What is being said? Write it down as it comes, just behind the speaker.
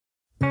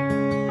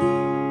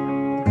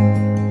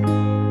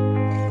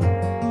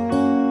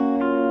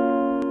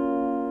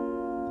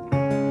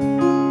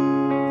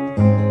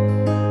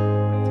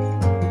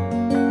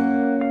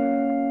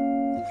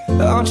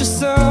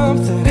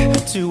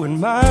to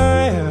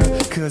admire,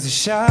 'cause you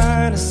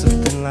shine as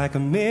something like a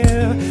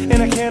mirror,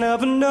 and I can't help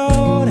but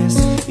notice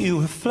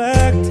you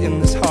reflect in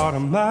this heart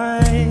of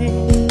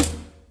mine.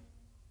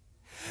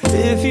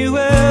 If you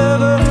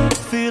ever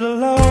feel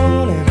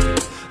alone and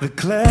the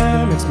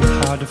glare makes me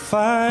hard to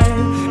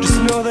find, just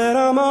know that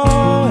I'm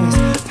always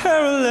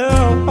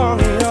parallel on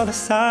the other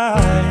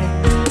side.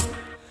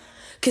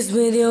 'Cause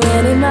with your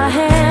hand in my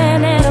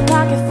hand and a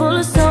pocket full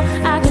of soul,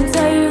 I can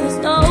tell you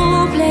there's no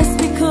place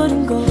we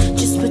couldn't go.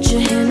 Just put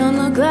your hand on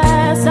the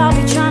glass, I'll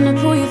be trying to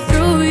pull you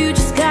through. You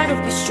just gotta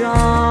be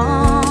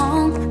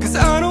strong, 'cause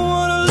I don't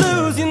wanna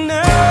lose you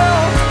now.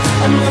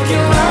 I'm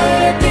looking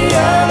right at the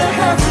other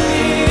half of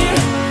me.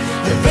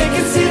 The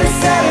vacancy that's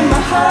sat in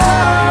my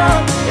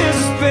heart is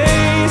a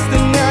space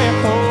that now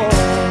you're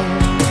home.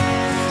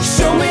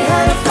 Show me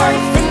how to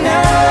fight for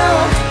now,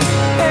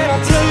 and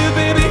I'll tell you,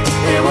 baby,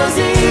 it was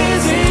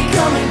easy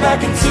coming back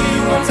into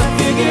you once I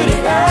figured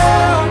it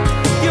out.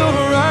 You're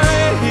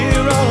right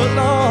here all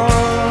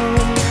along.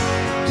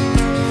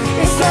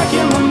 It's like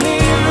you're my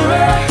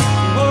mirror,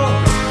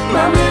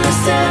 my mirror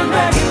staring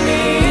back at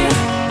me.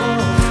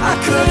 I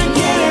couldn't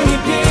get any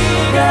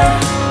bigger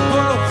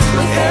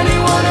with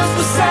anyone else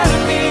beside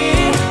of me.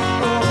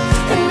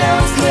 And now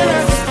it's clear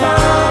as this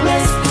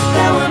promise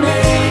that we're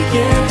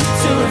making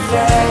two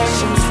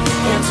reflections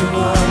into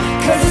one.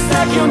 'Cause it's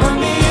like you're my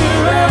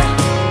mirror,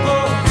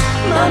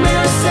 my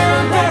mirror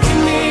staring back at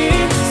me,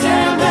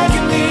 staring back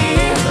at me.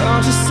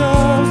 Aren't you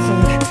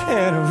something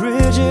and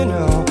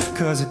original?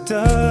 'Cause it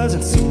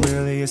doesn't seem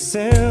really as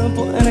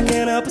simple, and I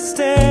can't help but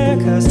stare,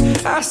 'cause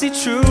I see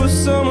truth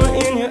somewhere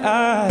in your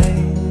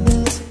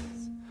eyes.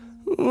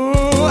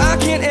 Ooh, I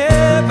can't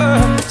ever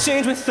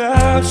change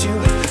without you.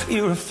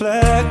 You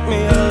reflect me,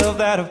 I love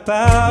that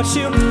about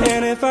you.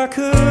 And if I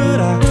could,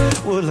 I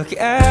would look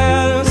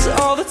at us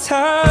all the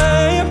time.